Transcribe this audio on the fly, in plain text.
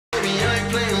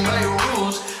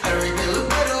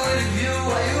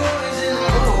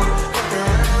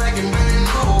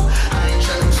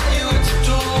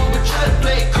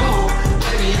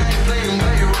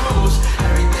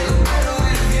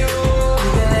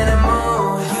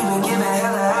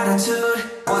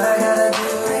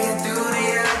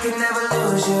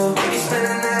Maybe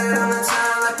spending it on the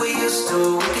time like we used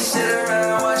to. We can sit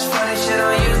around, watch funny shit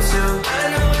on YouTube.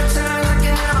 I know at times I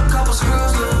can have a couple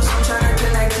screws loose. I'm trying to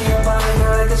connect to your body,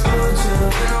 girl, like it's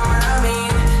Bluetooth. You know